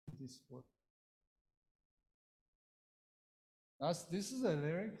this work. This is a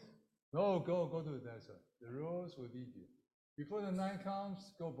lyric. Go to the desert. The roads will lead you. Before the night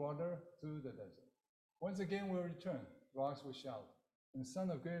comes, go brother to the desert. Once again we'll return. Rocks will shout, and the sun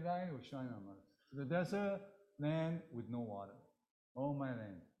of great light will shine on us. To the desert land with no water. Oh my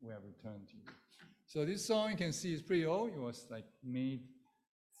land, we have returned to you. So this song, you can see, is pretty old. It was like made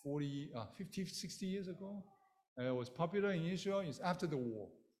 50, 60 years ago. It was popular in Israel. It's after the war.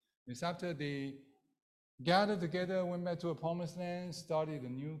 It's after they gathered together, went back to a promised land, started a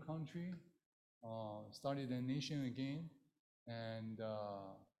new country, started a nation again, and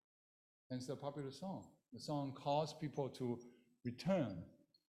it's a popular song. The song calls people to return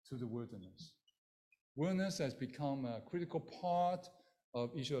to the wilderness. Wilderness has become a critical part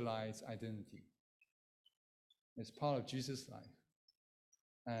of Israelites' identity. It's part of Jesus' life.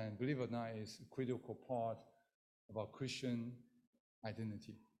 And believe it or not, it's a critical part of our Christian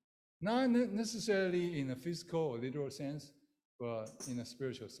identity. Not necessarily in a physical or literal sense, but in a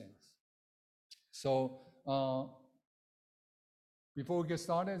spiritual sense. So before we get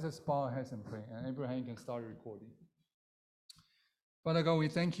started, let's bow our heads and pray, and Abraham can start recording. Father God, we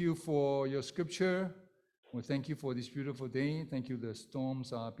thank you for your scripture. We thank you for this beautiful day. Thank you the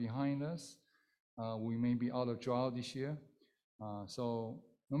storms are behind us. We may be out of drought this year. So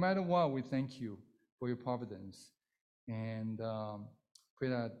no matter what, we thank you for your providence. And pray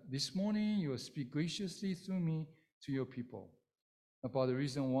that this morning you will speak graciously through me to your people about the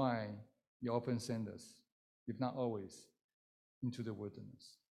reason why you often send us, if not always, into the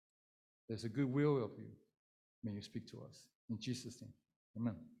wilderness. There's a good will of you. May you speak to us. In Jesus' name,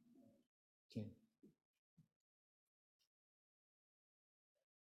 amen. Okay.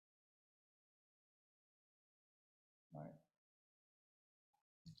 All right.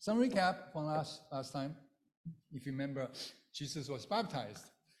 Some recap from last time. If you remember, Jesus was baptized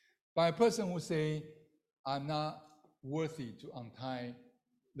by a person who say, I'm not worthy to untie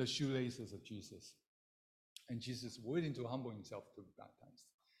the shoelaces of Jesus. And Jesus was willing to humble himself to be baptized.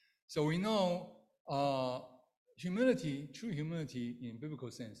 So we know humility, true humility in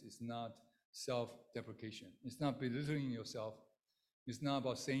biblical sense, is not self-deprecation. It's not belittling yourself. It's not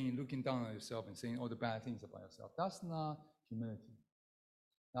about saying, looking down on yourself and saying all the bad things about yourself. That's not humility.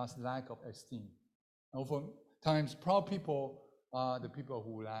 That's lack of esteem. Oftentimes, proud people are the people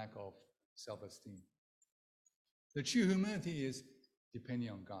who lack of self-esteem. The true humility is depending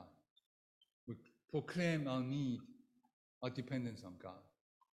on God. We proclaim our need, our dependence on God,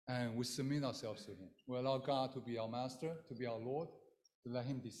 and we submit ourselves to him. We allow God to be our master, to be our Lord, to let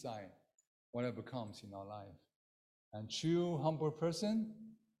him decide whatever comes in our life. And true humble person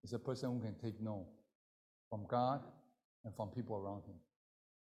is a person who can take no from God and from people around him.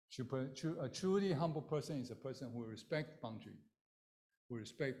 A truly humble person is a person who respects boundaries, who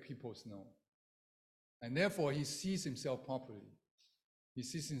respects people's no. And therefore, he sees himself properly. He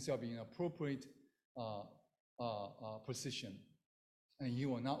sees himself in an appropriate position. And he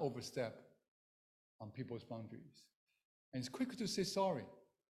will not overstep on people's boundaries. And he's quick to say sorry.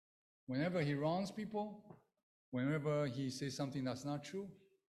 Whenever he wrongs people, whenever he says something that's not true,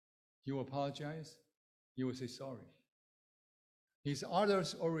 he will apologize. He will say sorry. He's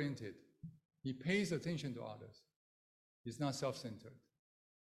others-oriented. He pays attention to others. He's not self-centered.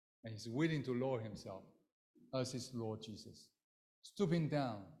 And he's willing to lower himself as his Lord Jesus, stooping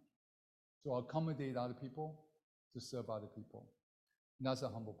down to accommodate other people, to serve other people. And that's a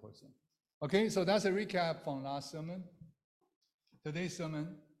humble person. Okay, so that's a recap from last sermon. Today's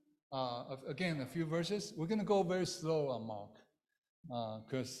sermon, again, a few verses. We're going to go very slow on Mark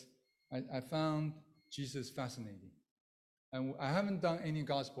because I found Jesus fascinating. And I haven't done any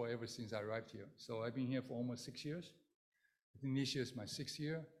gospel ever since I arrived here. So I've been here for almost 6 years. I think this year is my 6th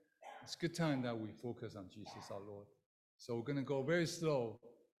year. It's a good time that we focus on Jesus, our Lord. So we're going to go very slow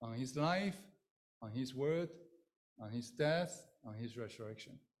on his life, on his word, on his death, on his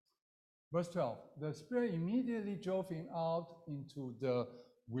resurrection. Verse 12, the Spirit immediately drove him out into the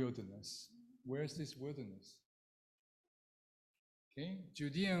wilderness. Where's this wilderness? Okay,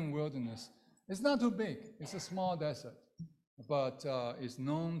 Judean wilderness. It's not too big. It's a small desert, but it's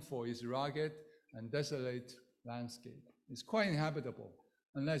known for its rugged and desolate landscape. It's quite inhabitable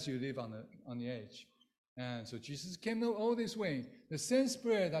unless you live on the edge. And so Jesus came all this way. The same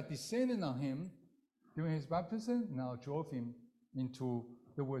Spirit that descended on him during his baptism now drove him into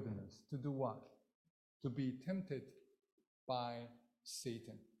the wilderness. To do what? To be tempted by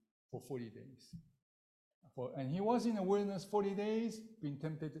Satan for 40 days. And he was in the wilderness 40 days, being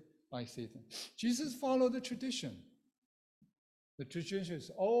tempted by Satan. Jesus followed the tradition. The tradition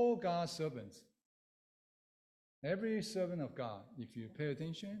is all God's servants. Every servant of God, if you pay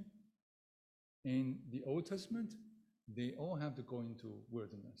attention, in the Old Testament, they all have to go into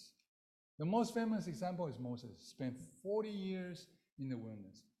wilderness. The most famous example is Moses. Spent 40 years in the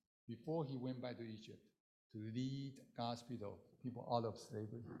wilderness before he went back to Egypt to lead God's people out of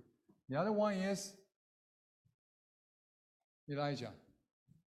slavery. The other one is Elijah.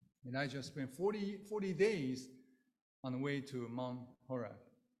 Elijah spent 40 days on the way to Mount Horeb,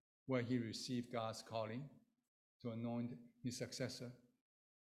 where he received God's calling to anoint his successor.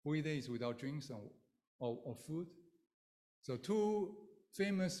 40 days without drinks or food. So two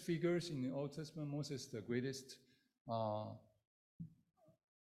famous figures in the Old Testament. Moses, the greatest, one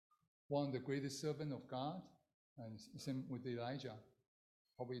of the greatest servant of God, and same with Elijah,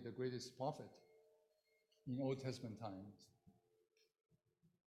 probably the greatest prophet in Old Testament times.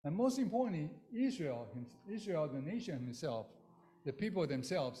 And most importantly, Israel, the nation himself, the people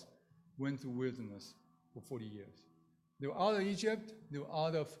themselves went through wilderness for 40 years. They were out of Egypt, they were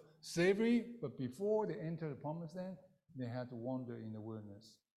out of slavery, but before they entered the promised land, they had to wander in the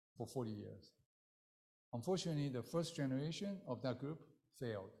wilderness for 40 years. Unfortunately, the first generation of that group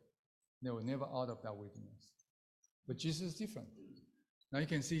failed. They were never out of that wilderness. But Jesus is different. Now you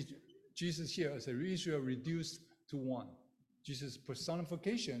can see Jesus here as Israel reduced to one. Jesus'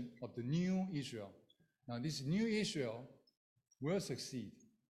 personification of the new Israel. Now this new Israel will succeed.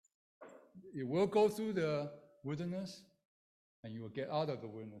 It will go through the wilderness, and you will get out of the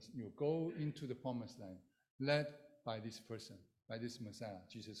wilderness. You will go into the promised land, led by this person, by this Messiah,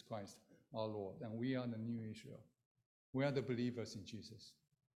 Jesus Christ, our Lord. And we are the new Israel. We are the believers in Jesus.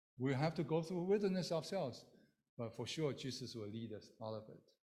 We have to go through wilderness ourselves, but for sure Jesus will lead us out of it,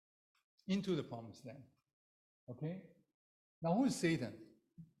 into the promised land. Okay? Now who is Satan?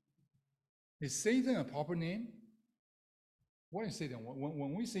 Is Satan a proper name? What is Satan?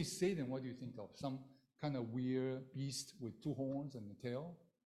 When we say Satan, what do you think of? Some kind of weird beast with two horns and a tail?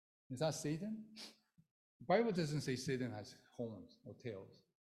 Is that Satan? The Bible doesn't say Satan has horns or tails.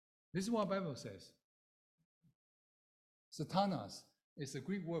 This is what the Bible says. Satanas is the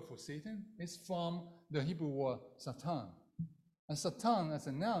Greek word for Satan. It's from the Hebrew word Satan. And Satan as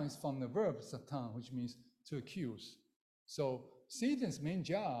a noun is from the verb Satan, which means to accuse. So Satan's main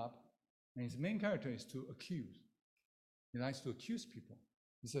job and his main character is to accuse. He likes to accuse people.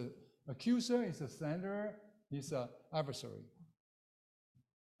 He's an accuser, he's a slanderer, he's an adversary.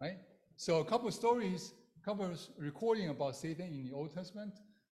 Right? So a couple of stories, a couple of recording about Satan in the Old Testament.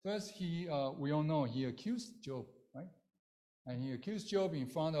 First, we all know he accused Job, right? And he accused Job in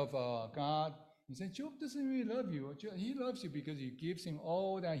front of God. He said, Job doesn't really love you. He loves you because you gives him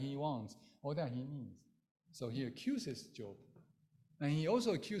all that he wants, all that he needs. So he accuses Job. And he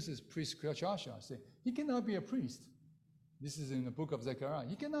also accuses priest Joshua, saying, he cannot be a priest. This is in the book of Zechariah.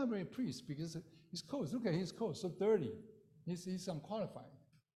 He cannot be a priest because his clothes, look at his clothes, so dirty. He's unqualified.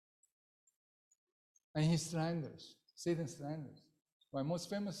 And he slanders, Satan slanders. My most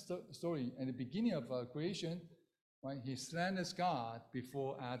famous story at the beginning of creation, when he slanders God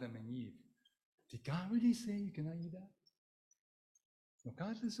before Adam and Eve. Did God really say you cannot eat that? No,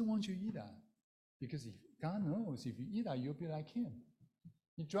 God doesn't want you to eat that. Because God knows if you eat that, you'll be like him.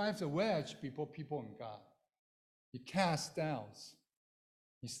 He drives a wedge before people and God. He casts doubts.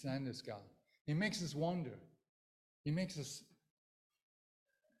 He slanders God. He makes us wonder. He makes us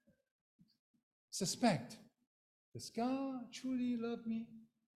suspect. Does God truly love me?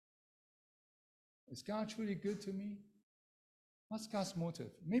 Is God truly good to me? What's God's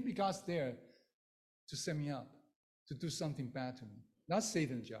motive? Maybe God's there to set me up, to do something bad to me. That's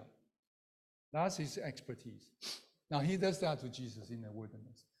Satan's job. That's his expertise. Now, he does that to Jesus in the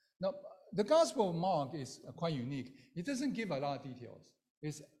wilderness. Now, the Gospel of Mark is quite unique. It doesn't give a lot of details.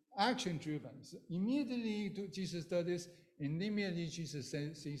 It's action-driven. So immediately Jesus does this, and immediately Jesus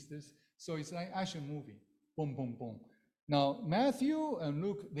says this. So it's like action movie. Boom, boom, boom. Now, Matthew and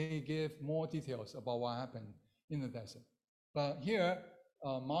Luke, they give more details about what happened in the desert. But here,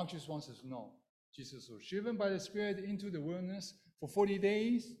 Mark just wants us to know. Jesus was driven by the Spirit into the wilderness for 40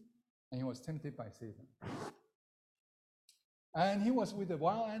 days, and he was tempted by Satan. And he was with the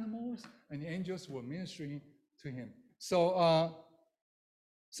wild animals, and the angels were ministering to him. So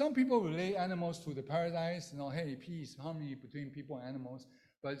some people relate animals to the paradise, hey, peace, harmony between people and animals,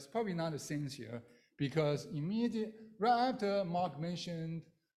 but it's probably not the sense here, because right after Mark mentioned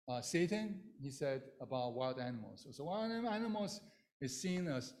Satan, he said about wild animals. So wild animals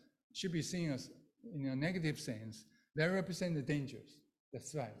should be seen as, in a negative sense. They represent the dangers, the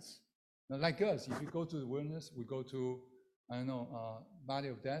threats. Now, like us, if you go to the wilderness, we go to, Valley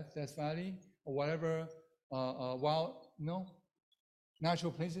of Death Valley, or whatever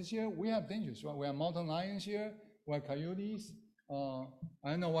natural places here, we have dangers, right? We have mountain lions here, we have coyotes, I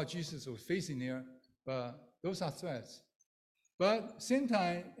don't know what Jesus was facing there, but those are threats. But same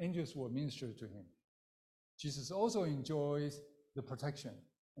time, angels will minister to him. Jesus also enjoys the protection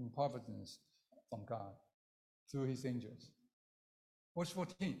and providence from God through his angels. Verse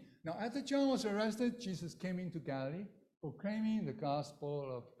 14. Now, after John was arrested, Jesus came into Galilee, proclaiming the gospel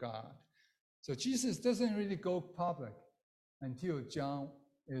of God. So Jesus doesn't really go public until John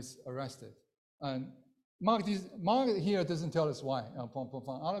is arrested. And Mark here doesn't tell us why. From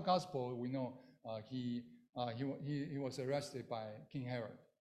other gospel, we know he was arrested by King Herod.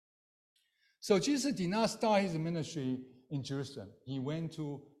 So Jesus did not start his ministry in Jerusalem. He went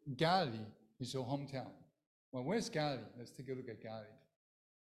to Galilee, his hometown. Well, where's Galilee? Let's take a look at Galilee.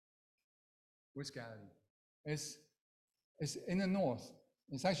 Where's Galilee? It's in the north.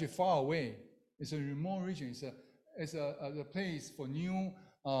 It's actually far away. It's a remote region. It's a place for new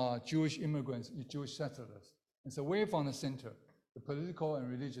Jewish immigrants, Jewish settlers. It's away from the center, the political and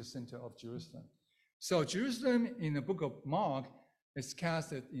religious center of Jerusalem. So Jerusalem in the book of Mark is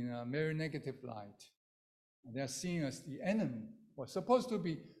casted in a very negative light. They're seen as the enemy. Was supposed to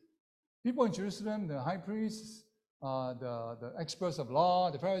be people in Jerusalem, the high priests, the experts of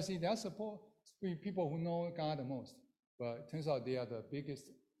law, the Pharisees, they are supposed to be people who know God the most. But it turns out they are the biggest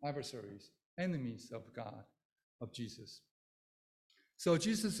adversaries, enemies of God, of Jesus. So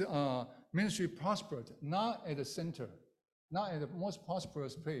Jesus' ministry prospered, not at the center, not at the most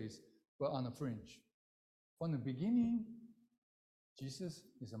prosperous place, but on the fringe. From the beginning, Jesus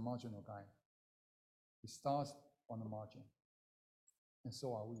is a marginal guy. He starts on the margin. And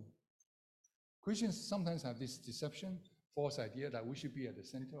so are we. Christians sometimes have this deception, false idea that we should be at the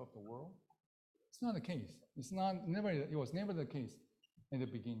center of the world. It's not the case. It was never the case in the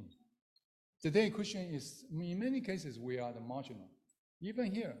beginning. Today, Christian is, in many cases, we are the marginal.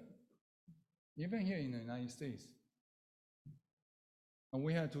 Even here in the United States. And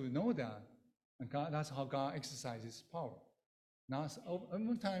we have to know that. And God, that's how God exercises power.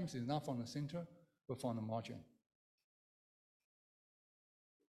 Sometimes it's not from the center, but from the margin.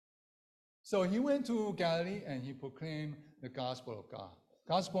 So he went to Galilee and he proclaimed the gospel of God.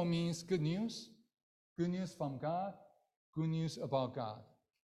 Gospel means good news from God, good news about God.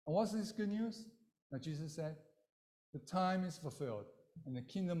 And what's this good news? That Jesus said, the time is fulfilled and the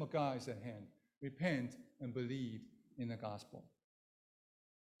kingdom of God is at hand. Repent and believe in the gospel.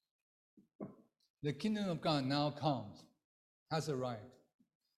 The kingdom of God now comes, has arrived.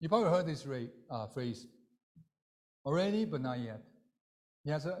 You probably heard this phrase, already but not yet.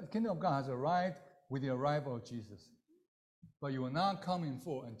 The kingdom of God has arrived with the arrival of Jesus. But you will not come in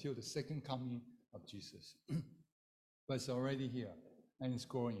full until the second coming of Jesus. But it's already here, and it's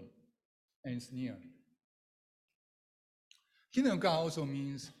growing, and it's near. Kingdom of God also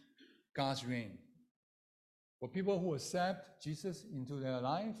means God's reign. For people who accept Jesus into their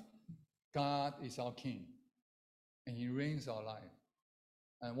life, God is our King, and He reigns our life.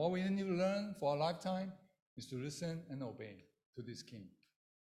 And what we need to learn for our lifetime is to listen and obey to this King,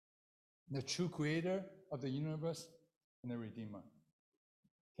 the true creator of the universe and the Redeemer.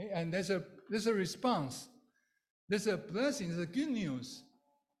 Okay, and there's a response. There's a blessing, there's a good news,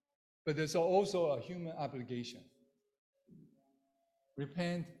 but there's also a human obligation.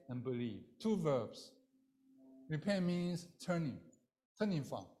 Repent and believe. Two verbs. Repent means turning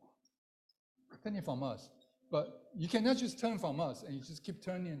from us. But you cannot just turn from us and you just keep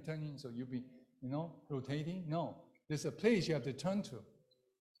turning and turning, so you'll be, rotating. No, there's a place you have to turn to.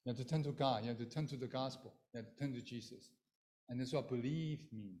 You have to turn to God. You have to turn to the gospel. You have to turn to Jesus. And that's what believe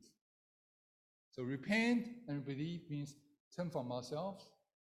means. So repent and believe means turn from ourselves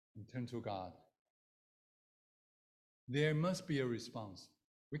and turn to God. There must be a response.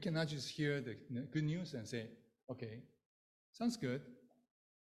 We cannot just hear the good news and say, okay, sounds good.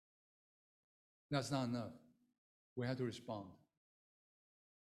 That's not enough. We have to respond.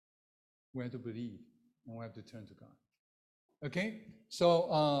 We have to believe, and we have to turn to God. Okay,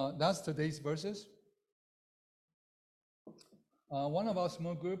 so that's today's verses. One of our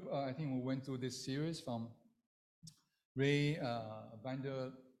small group, I think we went through this series from Ray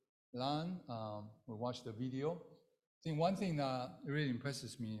Vander Laan. We watched the video. I think one thing that really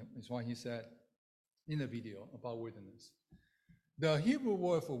impresses me is what he said in the video about wilderness. The Hebrew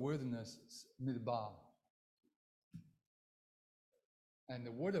word for wilderness is midbar. And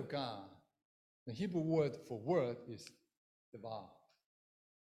the word of God, the Hebrew word for word is devar.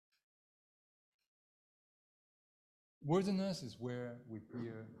 Wilderness is where we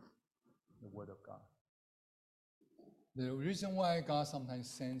hear the word of God. The reason why God sometimes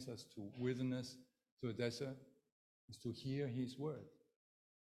sends us to wilderness, to a desert, is to hear his word.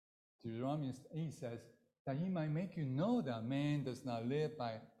 Deuteronomy 8 says, that he might make you know that man does not live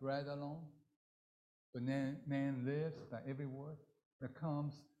by bread alone, but man lives by every word that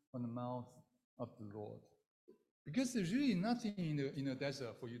comes from the mouth of the Lord. Because there's really nothing in the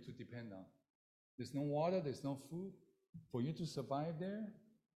desert for you to depend on. There's no water, there's no food. For you to survive there,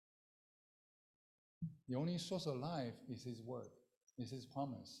 the only source of life is His word, is His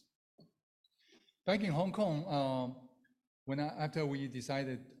promise. Back in Hong Kong, after I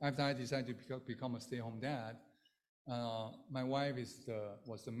decided to become a stay-at-home dad, my wife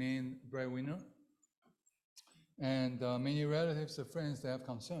was the main breadwinner, and many relatives and friends that have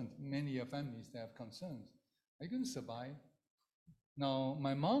concerns, many families that have concerns. Are you going to survive? Now,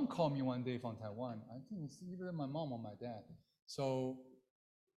 my mom called me one day from Taiwan. I think it's either my mom or my dad. So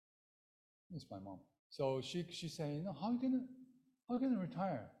it's my mom. So she said, how are you gonna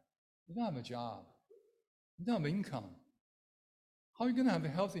retire? You don't have a job. You don't have income. How are you gonna have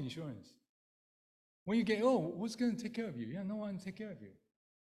health insurance? When you get old, who's gonna take care of you? You have no one to take care of you.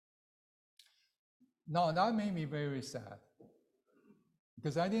 Now that made me very sad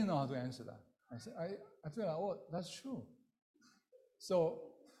because I didn't know how to answer that. I said, I feel like, oh, that's true. So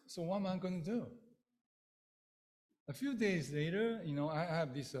what am I going to do? A few days later, I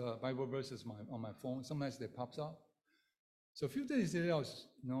have these Bible verses on my phone. Sometimes they pops up. So a few days later, I was,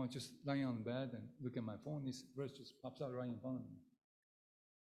 just lying on the bed and look at my phone. This verse just pops out right in front of me.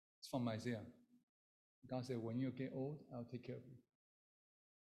 It's from Isaiah. God said, when you get old, I'll take care of you.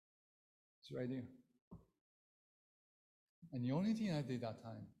 It's right there. And the only thing I did that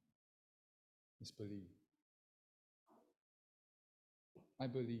time is believe. I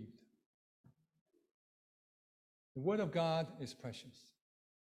believed. The word of God is precious.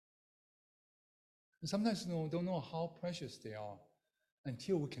 And sometimes we don't know how precious they are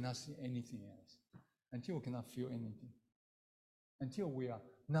until we cannot see anything else, until we cannot feel anything, until we are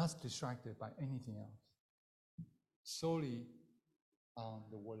not distracted by anything else. Solely on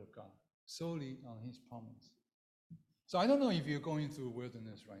the word of God, solely on His promise. So I don't know if you're going through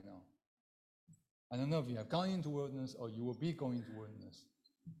wilderness right now. I don't know if you have gone into wilderness or you will be going into wilderness.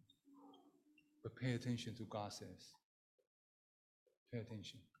 But pay attention to God says. Pay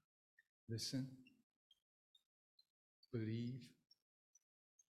attention. Listen. Believe.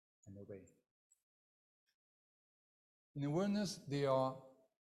 And obey. In the wilderness, there are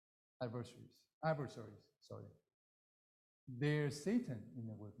adversaries. There's Satan in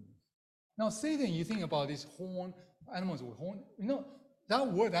the wilderness. Now, Satan, you think about these animals with horn. That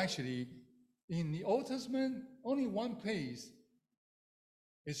word actually, in the Old Testament, only one place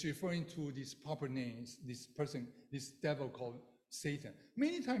is referring to these proper names, this person, this devil called Satan.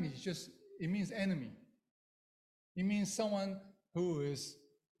 Many times it means enemy. It means someone who is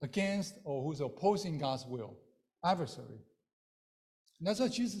against or who's opposing God's will, adversary. And that's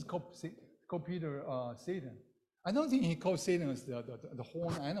what Jesus called Peter Satan. I don't think he called Satan as the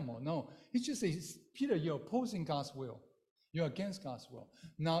horned animal. No, he just says, Peter, you're opposing God's will. You're against God's will.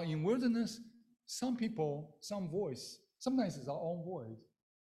 Now, in wilderness, some people, some voice, sometimes it's our own voice,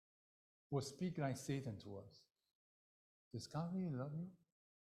 will speak like Satan to us. Does God really love you?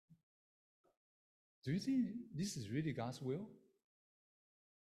 Do you think this is really God's will?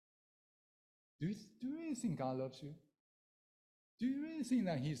 Do you really think God loves you? Do you really think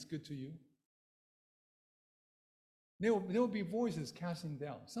that He's good to you? There will be voices casting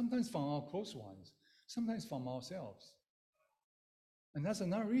doubt, sometimes from our close ones, sometimes from ourselves. And that's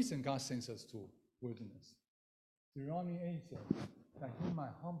another reason God sends us to wilderness. Deuteronomy 8 says that He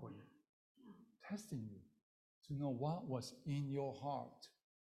might humble you, testing you to know what was in your heart,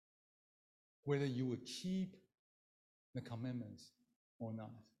 whether you would keep the commandments or not.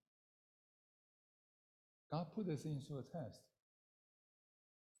 God put us into a test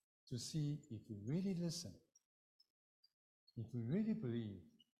to see if we really listen, if we really believe,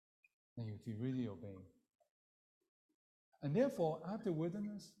 and if we really obey. And therefore, after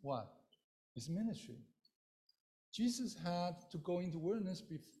wilderness, what? It's ministry. Jesus had to go into wilderness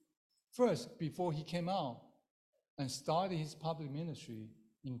first before He came out and started His public ministry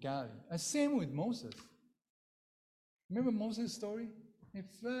in Galilee. And same with Moses. Remember Moses' story? He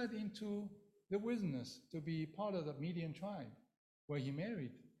fled into the wilderness to be part of the Midian tribe where he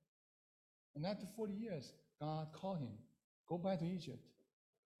married. And after 40 years, God called him, go back to Egypt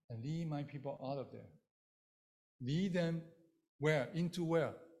and lead my people out of there. Lead them where? Into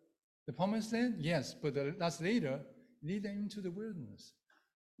where? The promised land? Yes, but that's later. Lead them into the wilderness.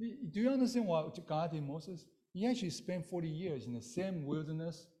 Do you understand what God did Moses? He actually spent 40 years in the same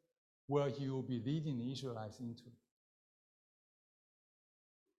wilderness where He will be leading the Israelites into.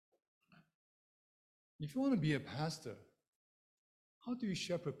 If you want to be a pastor, how do you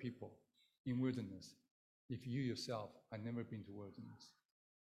shepherd people in wilderness? if you yourself have never been to wilderness?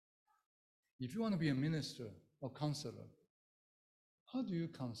 If you want to be a minister or counselor, how do you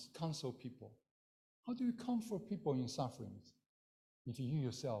counsel people? How do you comfort people in sufferings if you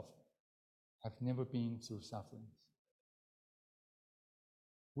yourself have never been through sufferings?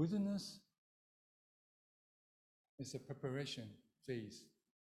 Wilderness is a preparation phase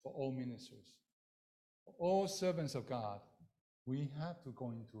for all ministers. For all servants of God, we have to go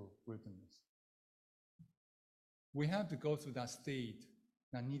into wilderness. We have to go through that state,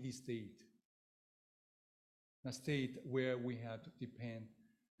 that needy state, a state where we have to depend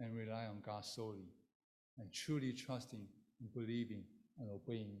and rely on God solely, and truly trusting and believing and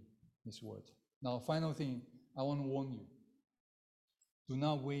obeying His word. Now, final thing, I want to warn you. Do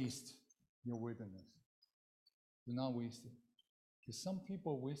not waste your wilderness. Do not waste it. Because some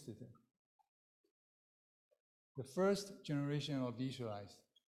people wasted it. The first generation of the Israelites,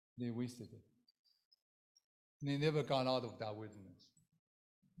 they wasted it. They never got out of that wilderness.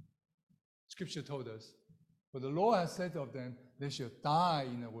 Scripture told us, for the Lord has said of them, they shall die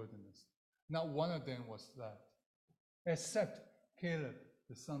in the wilderness. Not one of them was left, except Caleb,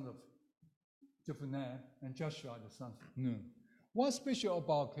 the son of Jephunneh, and Joshua, the son of Nun. What's special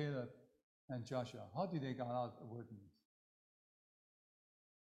about Caleb and Joshua? How did they get out of the wilderness?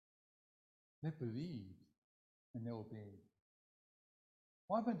 They believed and they obeyed.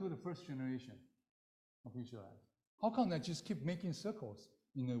 What happened to the first generation of Israelites? How come they just keep making circles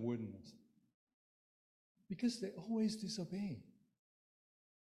in the wilderness? Because they always disobey.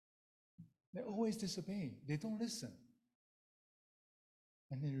 They always disobey. They don't listen.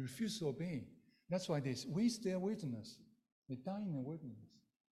 And they refuse to obey. That's why they waste their wilderness. They die in the wilderness.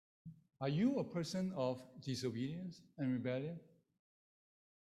 Are you a person of disobedience and rebellion?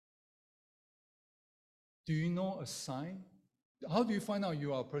 Do you know a sign? How do you find out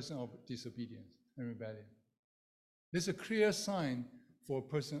you are a person of disobedience and rebellion? There's a clear sign for a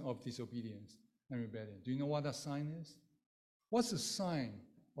person of disobedience and rebellion. Do you know what that sign is? What's the sign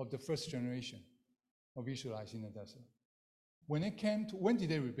of the first generation of Israelites in the desert? When did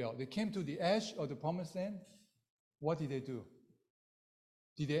they rebel? They came to the edge of the promised land. What did they do?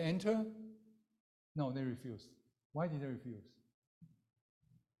 Did they enter? No, they refused. Why did they refuse?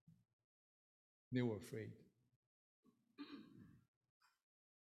 They were afraid.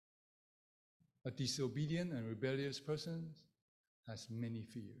 A disobedient and rebellious person has many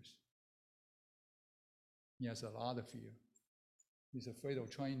fears. He has a lot of fear. He's afraid of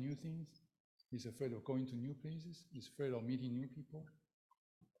trying new things. He's afraid of going to new places. He's afraid of meeting new people.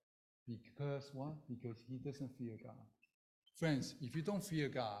 Because what? Because he doesn't fear God. Friends, if you don't fear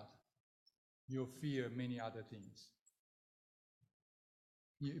God, you'll fear many other things.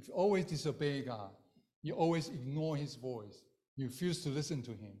 If you always disobey God, you always ignore His voice, you refuse to listen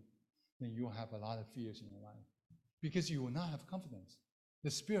to Him, then you'll have a lot of fears in your life. Because you will not have confidence.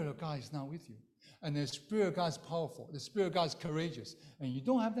 The Spirit of God is not with you. And the Spirit of God is powerful. The Spirit of God is courageous. And you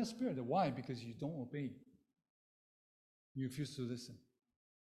don't have that Spirit. Why? Because you don't obey. You refuse to listen.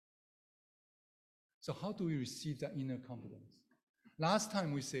 So how do we receive that inner confidence? Last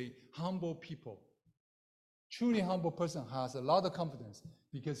time we say humble people. Truly humble person has a lot of confidence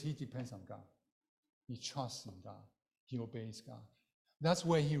because he depends on God. He trusts in God. He obeys God. That's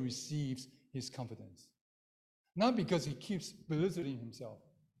where he receives his confidence. Not because he keeps belittling himself,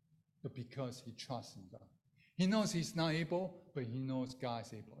 but because he trusts in God. He knows he's not able, but he knows God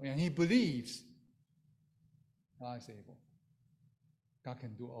is able. And he believes God is able. God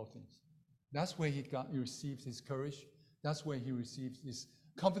can do all things. That's where he receives his courage. That's where he receives his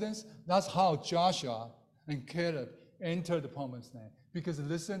confidence. That's how Joshua and Caleb entered the promised land. Because they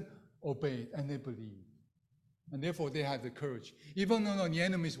listened, obeyed, and they believed. And therefore they had the courage. Even though the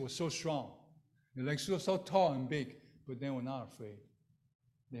enemies were so strong, they're like so tall and big, but they were not afraid.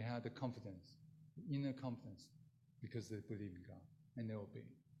 They had the confidence, the inner confidence, because they believe in God and they obey.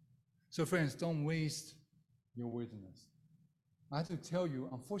 So friends, don't waste your wilderness. I have to tell you,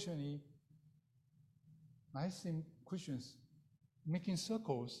 unfortunately, I've seen Christians making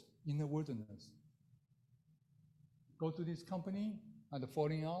circles in the wilderness. Go to this company, had a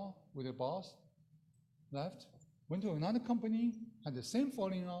falling out with the boss, left, went to another company, had the same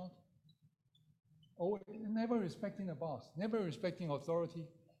falling out, never respecting the boss, never respecting authority,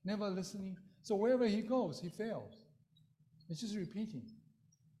 never listening. So wherever he goes, he fails. It's just repeating.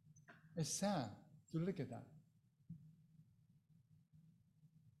 It's sad to look at that.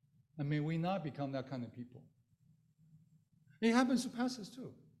 And may we not become that kind of people. It happens to pastors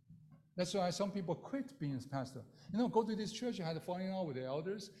too. That's why some people quit being a pastor. Go to this church, I had a falling out with the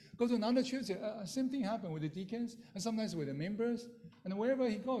elders. Go to another church, same thing happened with the deacons, and sometimes with the members. And wherever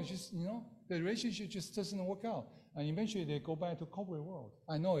he goes, just, the relationship just doesn't work out. And eventually they go back to corporate world.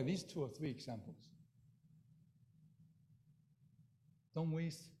 I know at least 2 or 3 examples. Don't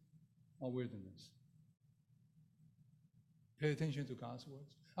waste our wilderness. Pay attention to God's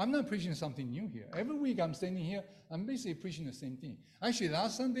words. I'm not preaching something new here. Every week I'm standing here, I'm basically preaching the same thing. Actually,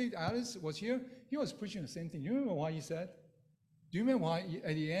 last Sunday, Alice was here. He was preaching the same thing. You remember what he said? Do you remember why,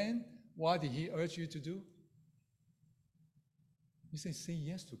 at the end, what did he urge you to do? He said, say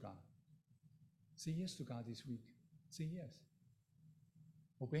yes to God. Say yes to God this week. Say yes.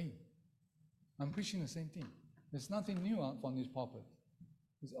 Obey. I'm preaching the same thing. There's nothing new from this pulpit.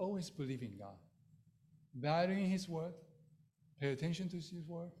 It's always believing God, valuing His word, pay attention to His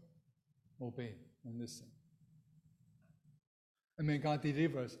word, obey and listen. And may God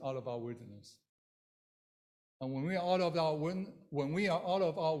deliver us out of our wilderness. And when we are out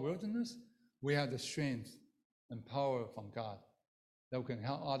of our wilderness, we have the strength and power from God that we can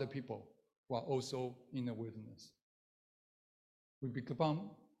help other people who are also in the wilderness. We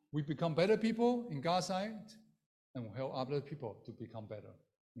become better people in God's sight, and we help other people to become better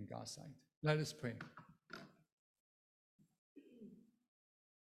in God's sight. Let us pray.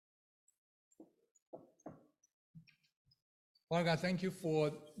 Father God, thank you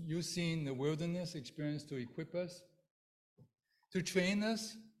for using the wilderness experience to equip us, to train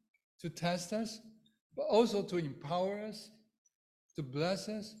us, to test us, but also to empower us, to bless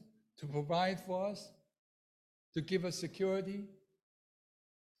us, to provide for us, to give us security.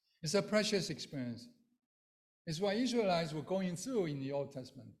 It's a precious experience. It's what Israelites were going through in the Old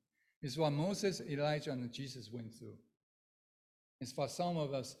Testament. It's what Moses, Elijah, and Jesus went through. It's what some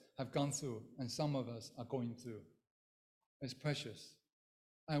of us have gone through, and some of us are going through. It's precious.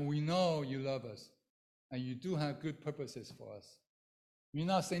 And we know you love us, and you do have good purposes for us. You're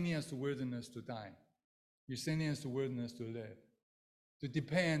not sending us to wilderness to die. You're sending us to wilderness to live, to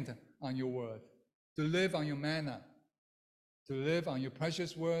depend on your word, to live on your manna, to live on your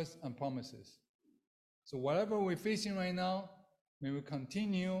precious words and promises. So whatever we're facing right now, may we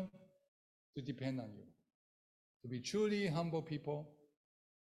continue to depend on you, to be truly humble people,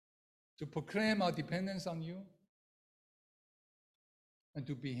 to proclaim our dependence on you, and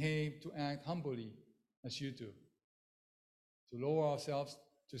to behave, to act humbly as you do, to lower ourselves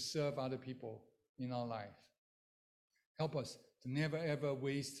to serve other people in our life. Help us to never ever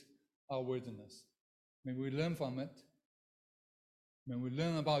waste our wilderness. May we learn from it. May we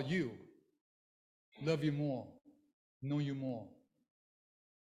learn about you, love you more, know you more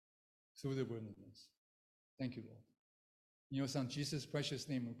through the wilderness. Thank you, Lord. In your Son Jesus' precious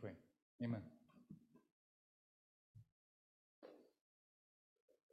name we pray. Amen.